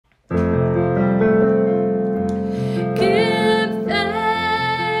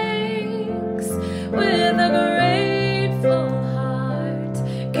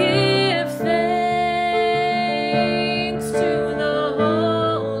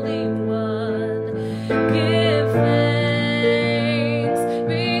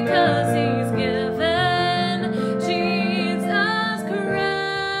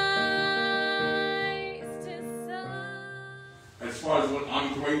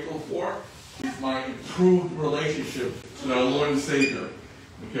grateful for is my improved relationship with our Lord and Savior.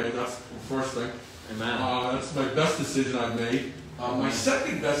 Okay, that's the first thing. Amen. That's my best decision I've made. My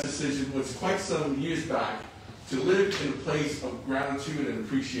second best decision was quite some years back to live in a place of gratitude and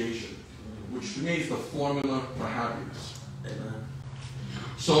appreciation, which to me is the formula for happiness. Amen.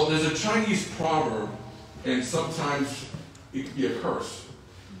 So there's a Chinese proverb, and sometimes it can be a curse.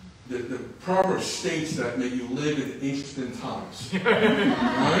 The proverb states that may you live in interesting times.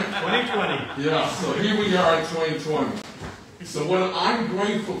 Right? 2020. Yeah, so here we are in 2020. So what I'm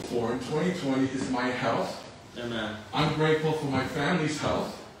grateful for in 2020 is my health. Amen. I'm grateful for my family's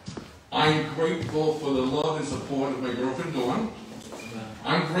health. I'm grateful for the love and support of my girlfriend Dawn.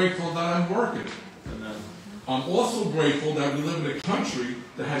 I'm grateful that I'm working. Amen. I'm also grateful that we live in a country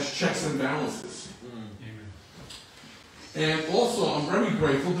that has checks and balances. And also, I'm very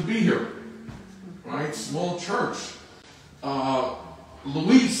grateful to be here. Right? Small church.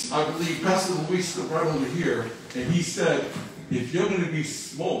 Luis, I believe, Pastor Luis stood right over here, and he said, if you're going to be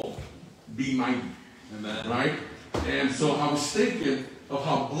small, be mighty. Amen. Right? And so I was thinking of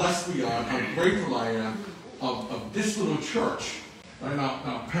how blessed we are, how grateful I am of this little church. Right?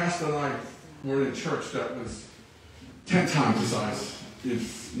 Now, Pastor and I were in a church that was 10 times the size,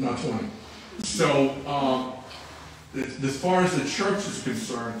 if not 20. So, as far as the church is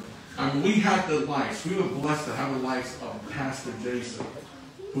concerned, we had the lives. We were blessed to have the lives of Pastor Jason,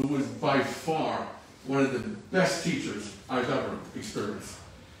 who was by far one of the best teachers I've ever experienced.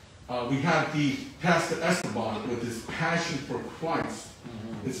 We had the Pastor Esteban with his passion for Christ.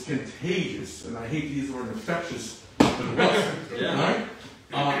 It's contagious, and I hate to use the word infectious, but it was, right?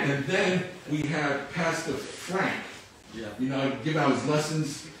 And then we had Pastor Frank. Yeah. You know, give out his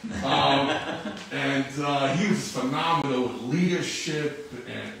lessons. And he was phenomenal with leadership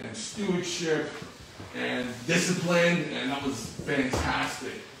and stewardship and discipline, and that was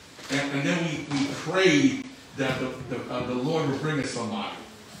fantastic. And then we prayed that the Lord would bring us somebody,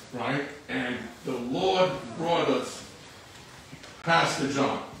 right? And the Lord brought us Pastor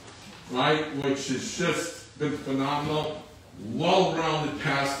John, right? Which has just been phenomenal, well-rounded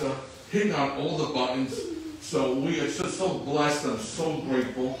pastor, hitting on all the buttons. So we are just so blessed and so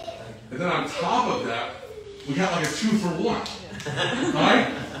grateful. And then on top of that, we got like a 2-for-1, right?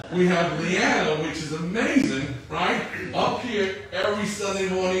 We have Leanna, which is amazing, right? Up here every Sunday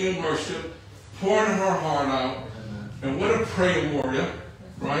morning in worship, pouring her heart out. And what a prayer warrior,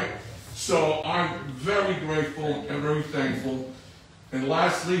 right? So I'm very grateful and very thankful. And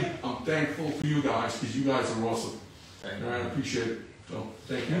lastly, I'm thankful for you guys, because you guys are awesome. And I appreciate it. So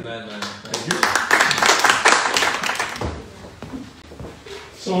thank you. Amen, man. Thank you.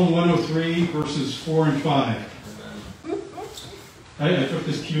 Psalm 103, verses 4 and 5. I took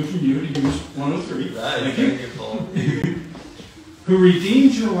this cue from you to use 103. Thank you, Paul. Who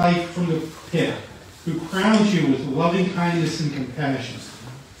redeemed your life from the pit, who crowns you with loving kindness and compassion,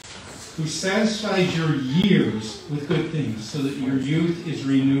 who satisfies your years with good things, so that your youth is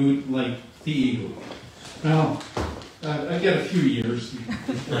renewed like the eagle. Now, I've got a few years,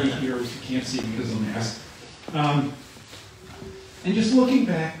 8 years, you can't see because of the mask. And just looking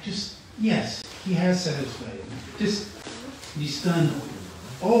back, yes, he has satisfied me. He's done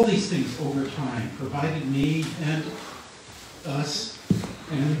all these things over time, provided me and us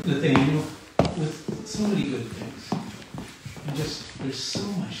and Nathaniel with so many good things. And there's so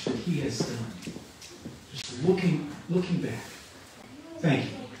much that he has done. Just looking back. Thank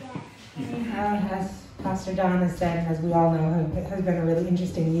you. As Pastor Don has said, and as we all know, it has been a really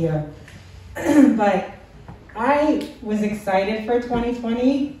interesting year. But I was excited for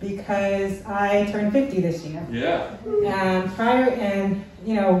 2020 because I turned 50 this year. Yeah. In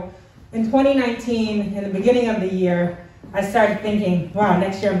 2019, in the beginning of the year, I started thinking, wow,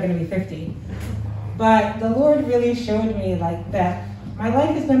 next year I'm going to be 50. But the Lord really showed me that my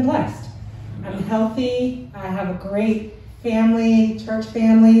life has been blessed. I'm healthy. I have a great family, church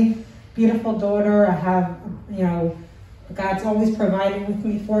family, beautiful daughter. I have, God's always provided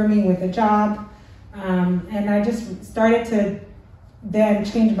for me with a job. And I just started to then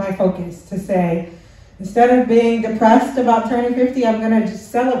change my focus to say, instead of being depressed about turning 50, I'm going to just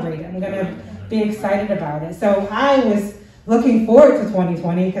celebrate it. I'm going to be excited about it. So I was looking forward to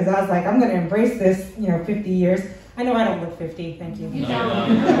 2020 because I was like, I'm going to embrace this, 50 years. I know I don't look 50, thank you.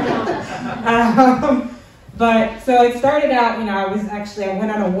 But so it started out, I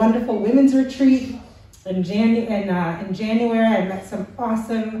went on a wonderful women's retreat in January. I met some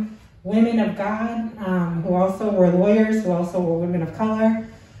awesome women of God who also were lawyers, who also were women of color.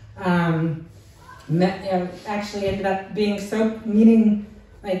 Actually ended up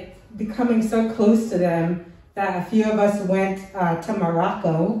becoming so close to them that a few of us went to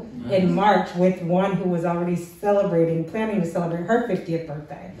Morocco in March with one who was already planning to celebrate her 50th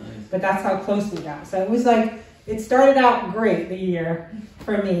birthday. But that's how close we got. So it was like, it started out great, the year,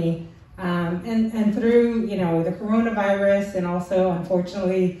 for me. And through, the coronavirus and also,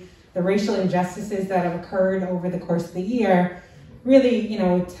 unfortunately, the racial injustices that have occurred over the course of the year, really,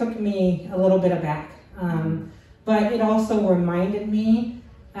 it took me a little bit aback. But it also reminded me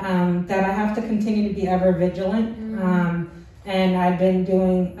that I have to continue to be ever vigilant. And I've been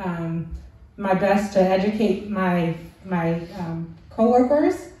doing my best to educate my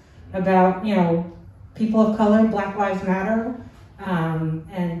coworkers about, people of color, Black Lives Matter,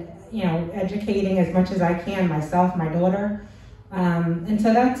 and, educating as much as I can myself, my daughter. And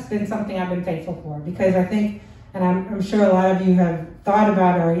so that's been something I've been thankful for, because I think, and I'm sure a lot of you have thought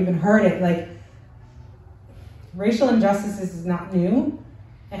about it or even heard it, like, racial injustices is not new.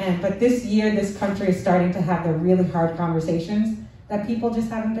 But this year, this country is starting to have the really hard conversations that people just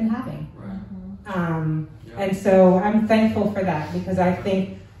haven't been having. Right. And so I'm thankful for that, because I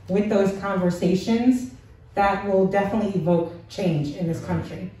think with those conversations, that will definitely evoke change in this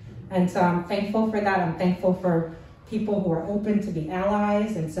country. And so I'm thankful for that. I'm thankful for people who are open to be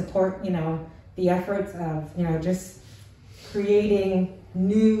allies and support, the efforts of, just creating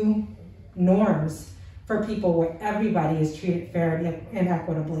new norms for people where everybody is treated fairly and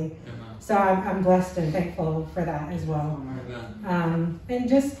equitably. So I'm blessed and thankful for that as well. And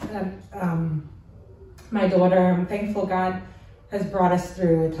just my daughter, I'm thankful God has brought us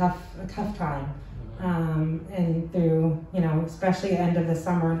through a tough time. And through, especially the end of the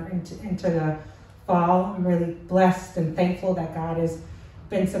summer into the fall, I'm really blessed and thankful that God has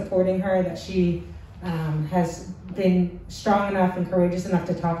been supporting her, that she has been strong enough and courageous enough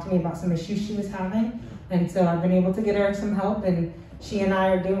to talk to me about some issues she was having. And so I've been able to get her some help, and she and I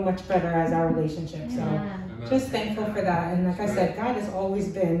are doing much better as our relationship. So just thankful for that. And like I said, God has always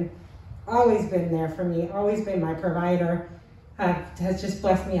been there for me, always been my provider, has just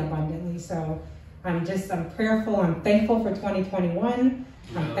blessed me abundantly. So I'm prayerful, I'm thankful for 2021.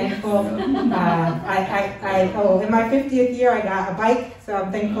 I'm thankful. In my 50th year, I got a bike, so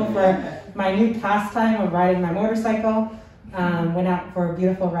I'm thankful for my new pastime of riding my motorcycle. Went out for a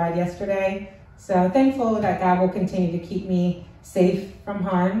beautiful ride yesterday. So thankful that God will continue to keep me safe from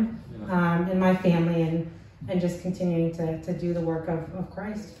harm, and my family, and just continuing to do the work of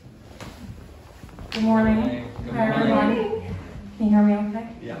Christ. Good morning. Hi, everyone. Can you hear me okay?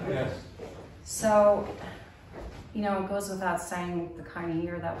 Yeah. Yes. So, it goes without saying the kind of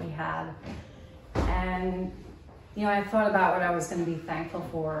year that we had. And, I thought about what I was going to be thankful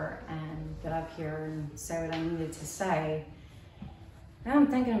for and get up here and say what I needed to say. Now I'm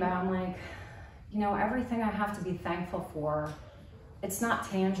thinking about, I'm like, everything I have to be thankful for, it's not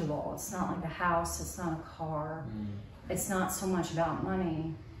tangible. It's not like a house. It's not a car. It's not so much about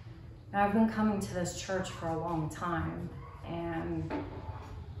money. And I've been coming to this church for a long time, and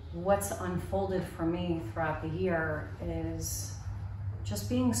what's unfolded for me throughout the year is just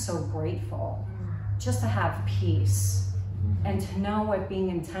being so grateful, just to have peace, and to know what being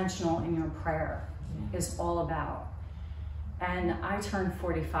intentional in your prayer is all about. And I turned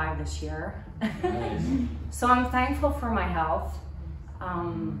 45 this year. So I'm thankful for my health.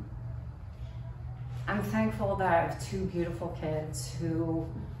 I'm thankful that I have two beautiful kids who,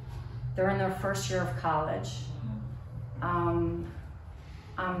 they're in their first year of college. I'm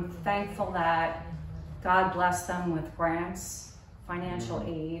thankful that God blessed them with grants, financial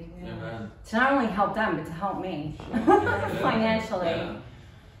aid, to not only help them, but to help me financially.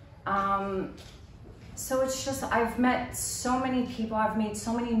 So it's just, I've met so many people, I've made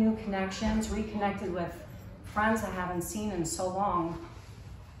so many new connections, reconnected with friends I haven't seen in so long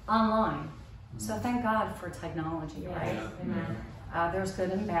online. So thank God for technology, right? There's good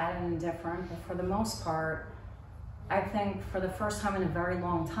and bad and indifferent, but for the most part, I think for the first time in a very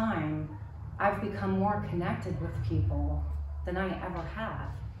long time, I've become more connected with people than I ever have.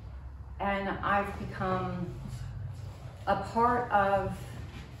 And I've become a part of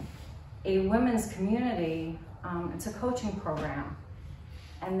a women's community. It's a coaching program,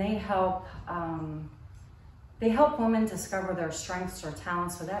 and they help women discover their strengths or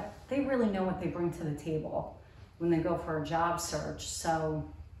talents so that they really know what they bring to the table when they go for a job search. So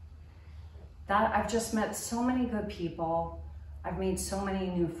that, I've just met so many good people. I've made so many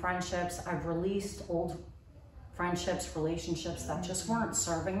new friendships. I've released old friendships, relationships that just weren't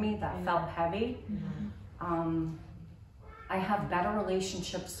serving me, that felt heavy. I have better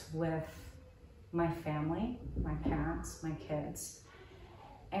relationships with my family, my parents, my kids.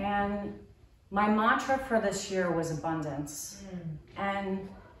 And my mantra for this year was abundance. And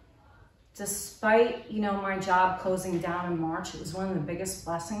despite, you know, my job closing down in March, it was one of the biggest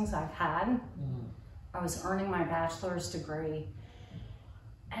blessings I've had. I was earning my bachelor's degree,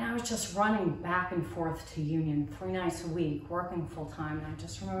 and I was just running back and forth to Union 3 nights a week, working full time. And I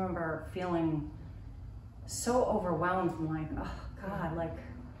just remember feeling so overwhelmed. I'm like, oh God, like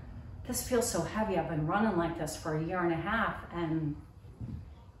this feels so heavy. I've been running like this for a year and a half, and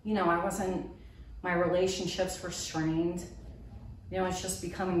you know, my relationships were strained. You know, it's just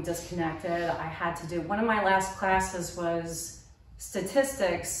becoming disconnected. I had to do, one of my last classes was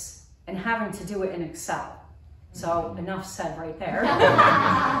statistics and having to do it in Excel. So enough said right there.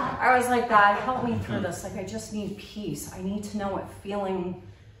 I was like, God, help me through this. Like, I just need peace. I need to know what feeling,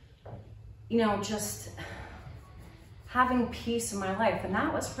 you know, just having peace in my life. And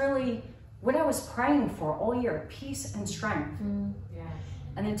that was really what I was praying for all year, peace and strength. Yeah.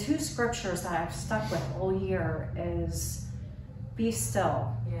 And the 2 scriptures that I've stuck with all year is, be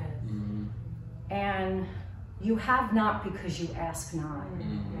still. Yes. And you have not because you ask not.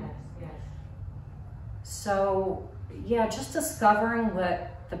 Yes, yes. So yeah, just discovering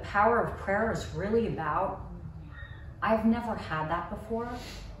what the power of prayer is really about. I've never had that before.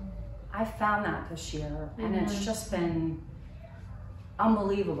 I found that this year, and it's just been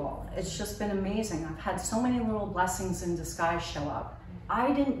unbelievable. It's just been amazing. I've had so many little blessings in disguise show up.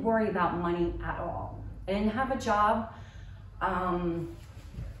 I didn't worry about money at all. I didn't have a job.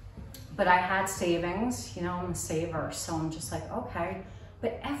 But I had savings, you know, I'm a saver, so I'm just like, okay.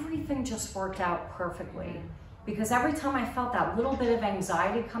 But everything just worked out perfectly, because every time I felt that little bit of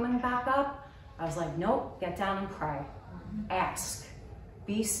anxiety coming back up, I was like, nope, get down and pray. Ask,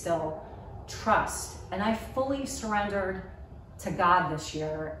 be still, trust. And I fully surrendered to God this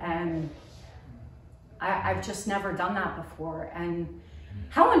year, and I've just never done that before. And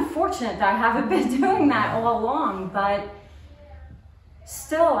how unfortunate that I haven't been doing that all along, but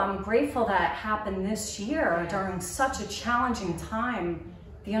still, I'm grateful that it happened this year during such a challenging time.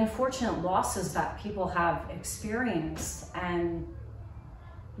 The unfortunate losses that people have experienced, and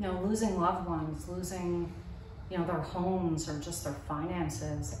you know, losing loved ones, losing, you know, their homes or just their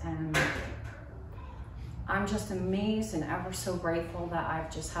finances. And I'm just amazed and ever so grateful that I've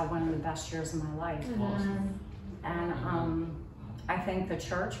just had one of the best years of my life. And I thank the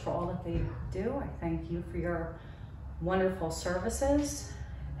church for all that they do. I thank you for your wonderful services,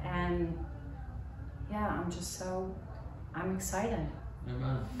 and yeah, I'm excited.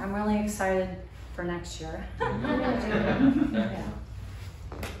 Amen. I'm really excited for next year. Yeah.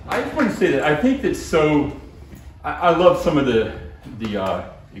 I just want to say that I think that's so, I love some of the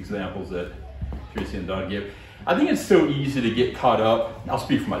examples that Tracy and Don gave. I think it's so easy to get caught up. I'll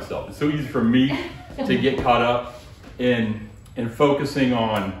speak for myself. It's so easy for me to get caught up in focusing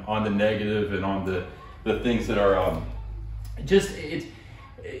on the negative and on the things that are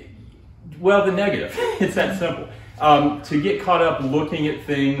the negative. It's that simple. To get caught up looking at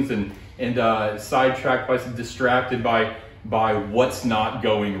things and sidetracked by, distracted by what's not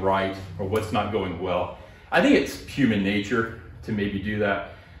going right or what's not going well. I think it's human nature to maybe do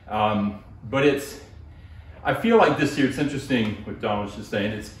that. But I feel like this year, it's interesting what Don was just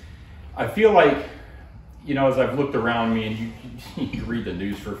saying. I feel like, you know, as I've looked around me, and you read the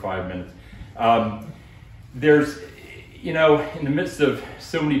news for 5 minutes, there's, you know, in the midst of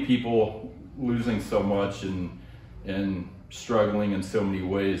so many people losing so much and struggling in so many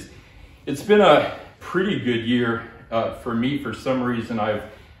ways, it's been a pretty good year for me. For some reason,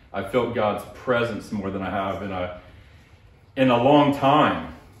 I've felt God's presence more than I have in a long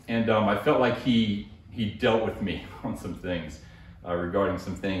time, and I felt like He dealt with me on some things, regarding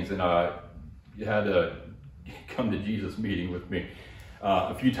some things, and you had a come to Jesus meeting with me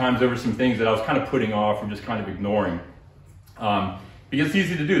a few times over some things that I was kind of putting off or just kind of ignoring. Because it's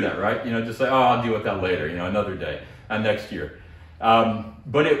easy to do that, right? You know, just say, oh, I'll deal with that later, you know, another day, next year.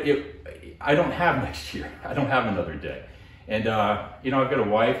 But I don't have next year. I don't have another day. And, you know, I've got a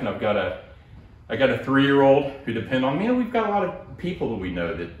wife, and I got a 3-year-old who depend on me. And we've got a lot of people that we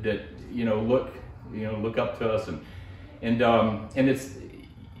know that you know, look up to us. And it's,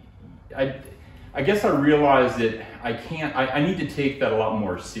 I guess I realized that I need to take that a lot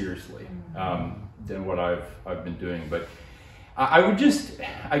more seriously than what I've been doing. But I guess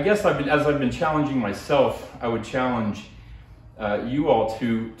as I've been challenging myself, I would challenge you all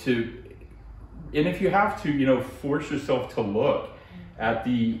to, and if you have to, you know, force yourself to look at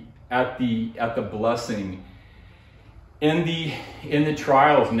the blessing in the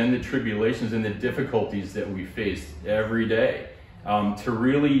trials and in the tribulations and the difficulties that we face every day, to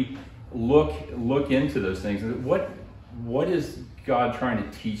really look into those things. And what is God trying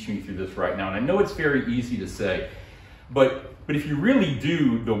to teach me through this right now? And I know it's very easy to say, but But if you really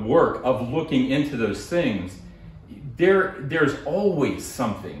do the work of looking into those things, there's always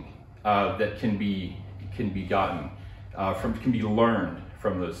something that can be gotten can be learned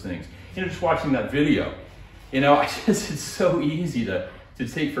from those things. Just watching that video, it's so easy to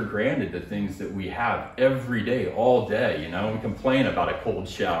take for granted the things that we have every day, all day. We complain about a cold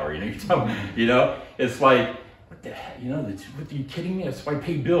shower. It's like, what the heck? What, are you kidding me? That's why I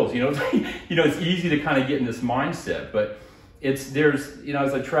pay bills. It's easy to kind of get in this mindset, but as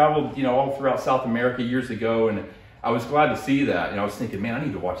I traveled, all throughout South America years ago, and I was glad to see that. I was thinking, man, I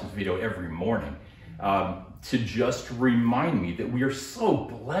need to watch this video every morning to just remind me that we are so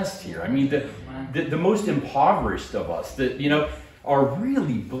blessed here. I mean, the most impoverished of us that, are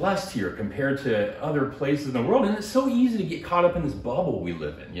really blessed here compared to other places in the world. And it's so easy to get caught up in this bubble we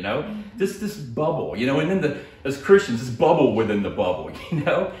live in, this bubble, and then as Christians, this bubble within the bubble,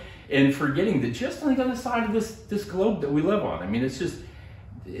 and forgetting that just on the other side of this globe that we live on, I mean,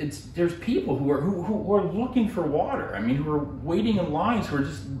 there's people who are looking for water. I mean, who are waiting in lines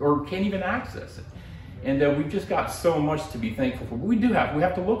or can't even access it. And we've just got so much to be thankful for. But we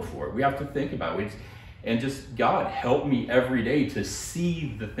have to look for it. We have to think about it. And just, God, help me every day to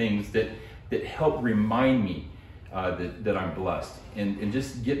see the things that help remind me that I'm blessed, and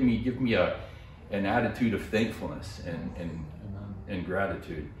just give me an attitude of thankfulness and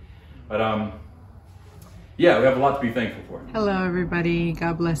gratitude. But we have a lot to be thankful for. Hello, everybody.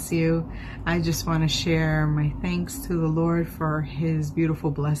 God bless you. I just want to share my thanks to the Lord for His beautiful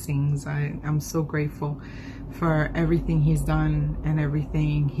blessings. I'm so grateful for everything He's done and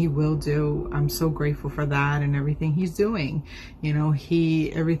everything He will do. I'm so grateful for that and everything He's doing.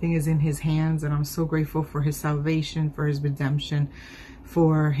 Everything is in His hands, and I'm so grateful for His salvation, for His redemption,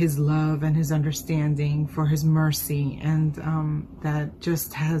 for His love and His understanding, for His mercy, and that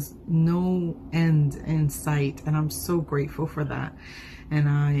just has no end in sight. And I'm so grateful for that. And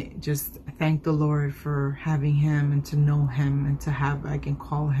I just thank the Lord for having Him and to know Him and I can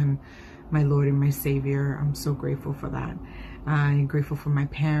call Him my Lord and my Savior. I'm so grateful for that. I'm grateful for my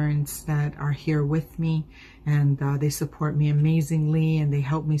parents that are here with me, and they support me amazingly, and they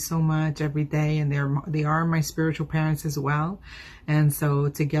help me so much every day, and they are my spiritual parents as well. And so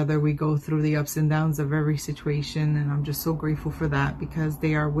together we go through the ups and downs of every situation, and I'm just so grateful for that because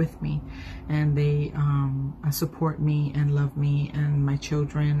they are with me, and they support me and love me and my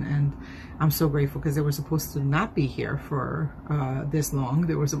children. And I'm so grateful because they were supposed to not be here for this long.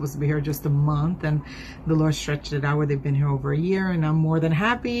 They were supposed to be here just a month, and the Lord stretched it out where they've been here over a year, and I'm more than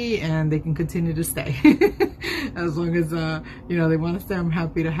happy, and they can continue to stay. As long as they want to stay, I'm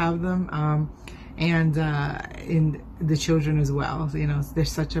happy to have them. And in the children as well.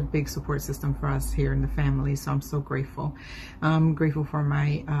 There's such a big support system for us here in the family, so I'm so grateful. I'm grateful for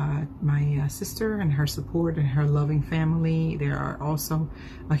my sister and her support and her loving family. They are also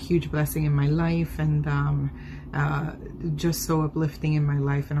a huge blessing in my life, and just so uplifting in my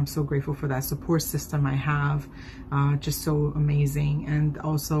life, and I'm so grateful for that support system I have. Just so amazing. And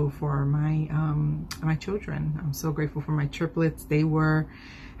also for my my children. I'm so grateful for my triplets. They were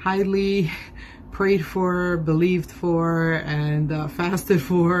highly prayed for, believed for, and fasted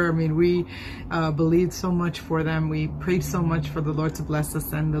for. I mean, we believed so much for them. We prayed so much for the Lord to bless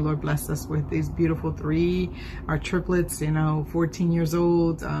us, and the Lord blessed us with these beautiful our triplets, 14 years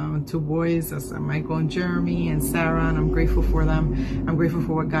old, 2 boys, that's Michael and Jeremy and Sarah, and I'm grateful for them. I'm grateful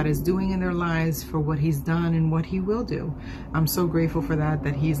for what God is doing in their lives, for what He's done and what He will do. I'm so grateful for that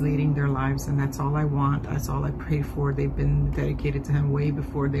He's leading their lives, and that's all I want. That's all I prayed for. They've been dedicated to Him way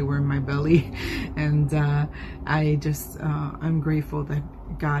before they were in my belly. And I'm grateful that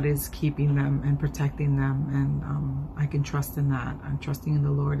God is keeping them and protecting them, and I can trust in that. I'm trusting in the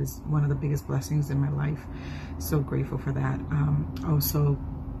Lord is one of the biggest blessings in my life. So grateful for that. Also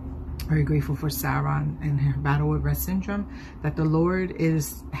very grateful for Sarah and her battle with Rett syndrome, that the Lord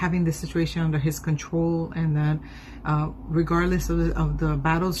is having this situation under His control, and that regardless of the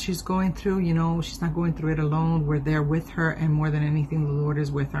battles she's going through, she's not going through it alone. We're there with her, and more than anything, the Lord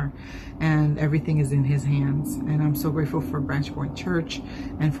is with her, and everything is in His hands. And I'm so grateful for Branch Point Church,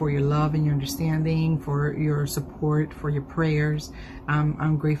 and for your love and your understanding, for your support, for your prayers.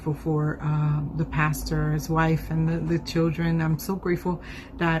 I'm grateful for the pastor, his wife, and the children. I'm so grateful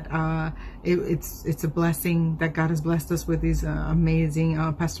that it's a blessing that God has blessed us with these amazing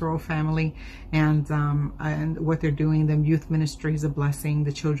pastoral family, and what they're doing. The youth ministry is a blessing.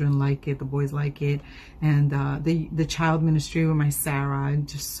 The children like it, the boys like it, and the child ministry with my Sarah, and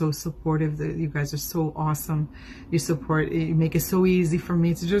just so supportive. You guys are so awesome. You make it so easy for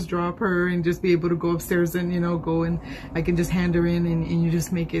me to just drop her and just be able to go upstairs and go, and I can just hand her in, and you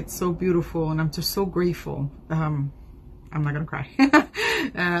just make it so beautiful, and I'm just so grateful. I'm not gonna cry.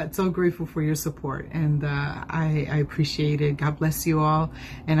 So grateful for your support, and I appreciate it. God bless you all,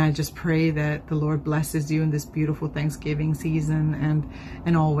 and I just pray that the Lord blesses you in this beautiful Thanksgiving season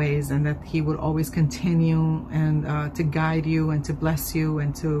and always, and that He would always continue and to guide you and to bless you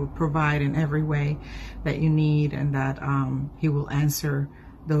and to provide in every way that you need, and that He will answer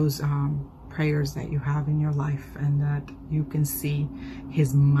those prayers that you have in your life, and that you can see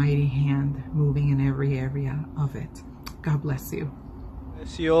His mighty hand moving in every area of it. God bless you.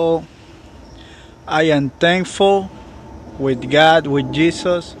 Bless you all. I am thankful with God, with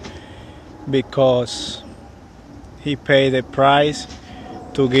Jesus, because He paid the price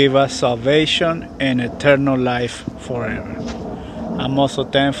to give us salvation and eternal life forever. I'm also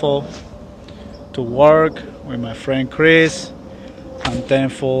thankful to work with my friend Chris. I'm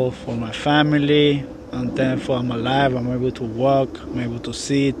thankful for my family. I'm thankful I'm alive. I'm able to walk. I'm able to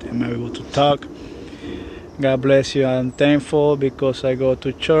sit. I'm able to talk. God bless you. I'm thankful because I go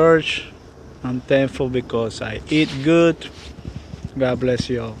to church. I'm thankful because I eat good. God bless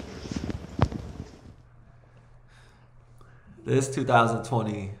you all. This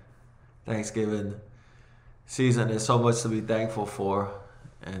 2020 Thanksgiving season is so much to be thankful for.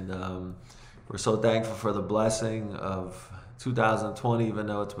 And we're so thankful for the blessing of 2020, even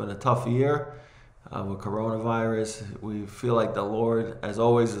though it's been a tough year with coronavirus. We feel like the Lord, as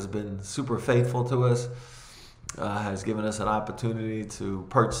always, has been super faithful to us. Has given us an opportunity to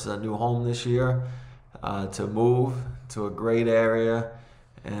purchase a new home this year, to move to a great area,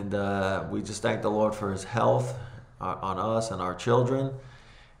 and we just thank the Lord for His health on us and our children.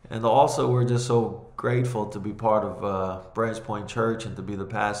 And also, we're just so grateful to be part of Branch Point Church and to be the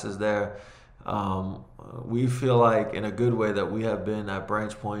pastors there. We feel like, in a good way, that we have been at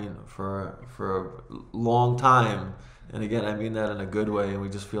Branch Point for a long time, and again, I mean that in a good way, and we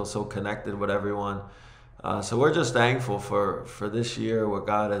just feel so connected with everyone. So we're just thankful for this year, what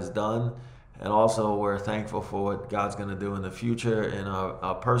God has done, and also we're thankful for what God's going to do in the future in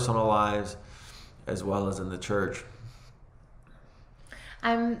our personal lives as well as in the church.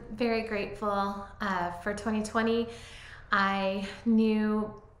 I'm very grateful for 2020. I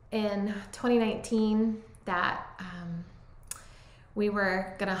knew in 2019 that we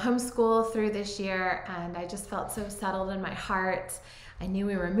were going to homeschool through this year, and I just felt so settled in my heart. I knew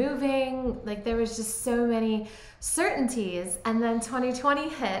we were moving, like there was just so many certainties, and then 2020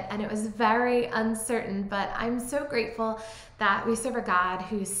 hit and it was very uncertain, but I'm so grateful that we serve a God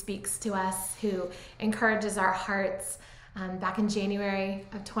who speaks to us, who encourages our hearts. Back in January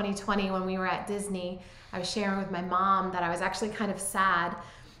of 2020 when we were at Disney, I was sharing with my mom that I was actually kind of sad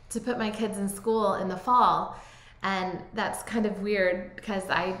to put my kids in school in the fall, and that's kind of weird because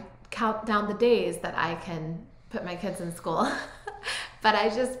I count down the days that I can put my kids in school. But I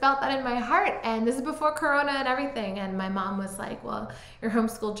just felt that in my heart, and this is before Corona and everything, and my mom was like, well, your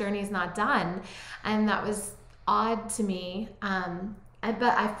homeschool journey is not done, and that was odd to me, but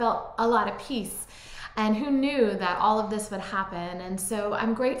I felt a lot of peace, and who knew that all of this would happen. And so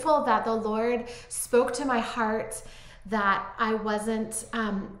I'm grateful that the Lord spoke to my heart, that I wasn't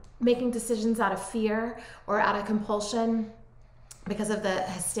making decisions out of fear or out of compulsion because of the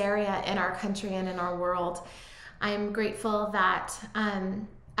hysteria in our country and in our world. I'm grateful that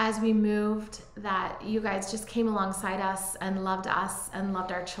as we moved, that you guys just came alongside us and loved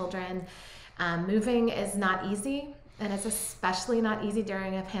our children. Moving is not easy, and it's especially not easy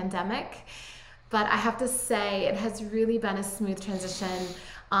during a pandemic. But I have to say, it has really been a smooth transition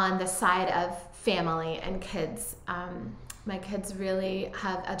on the side of family and kids. My kids really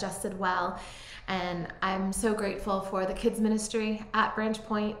have adjusted well, and I'm so grateful for the kids ministry at Branch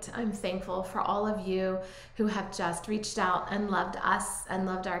Point. I'm thankful for all of you who have just reached out and loved us and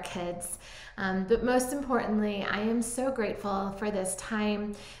loved our kids. But most importantly, I am so grateful for this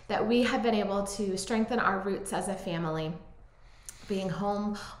time that we have been able to strengthen our roots as a family. Being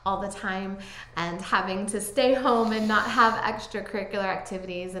home all the time and having to stay home and not have extracurricular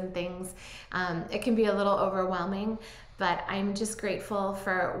activities and things, it can be a little overwhelming. But I'm just grateful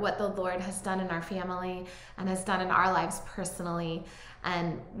for what the Lord has done in our family and has done in our lives personally.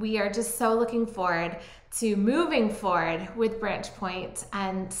 And we are just so looking forward to moving forward with Branch Point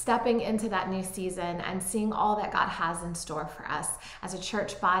and stepping into that new season and seeing all that God has in store for us as a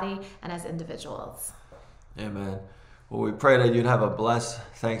church body and as individuals. Amen. Well, we pray that you'd have a blessed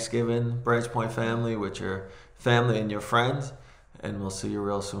Thanksgiving, Branch Point family, with your family and your friends. And we'll see you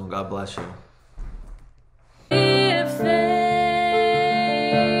real soon. God bless you. Give thanks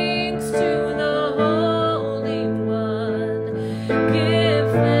to the Holy One. Give